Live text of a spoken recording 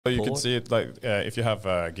So you can see it like if you have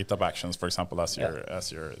GitHub Actions, for example, as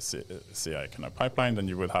your CI kind of pipeline, then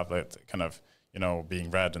you would have it kind of being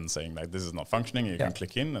read and saying like this is not functioning. You can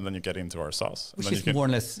click in, and then you get into our sauce, which is more or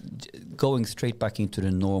less going straight back into the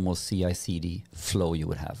normal CI/CD flow you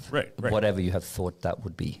would have, right. Whatever you have thought that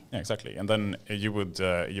would be. Yeah, exactly. And then you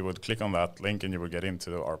would click on that link, and you would get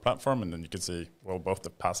into our platform, and then you could see both the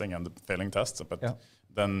passing and the failing tests, but.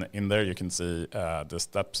 Then in there you can see the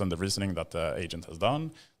steps and the reasoning that the agent has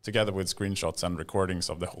done, together with screenshots and recordings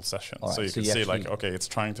of the whole session. Right. So you can see like, okay, it's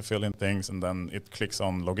trying to fill in things, and then it clicks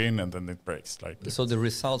on login, and then it breaks. So the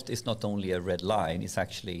result is not only a red line; it's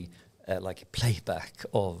actually like a playback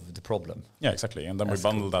of the problem. Yeah, exactly. And then we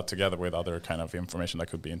bundle that together with other kind of information that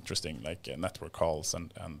could be interesting, like network calls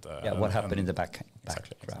and what happened in the background.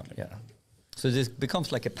 Exactly. Yeah. So this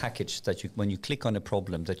becomes like a package that when you click on a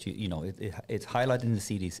problem that it's highlighted in the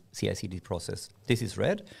CI/CD process. This is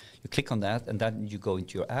red. You click on that, and then you go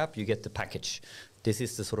into your app. You get the package. This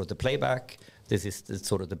is the sort of the playback. This is the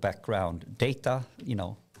sort of the background data.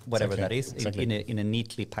 Whatever that is in a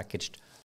neatly packaged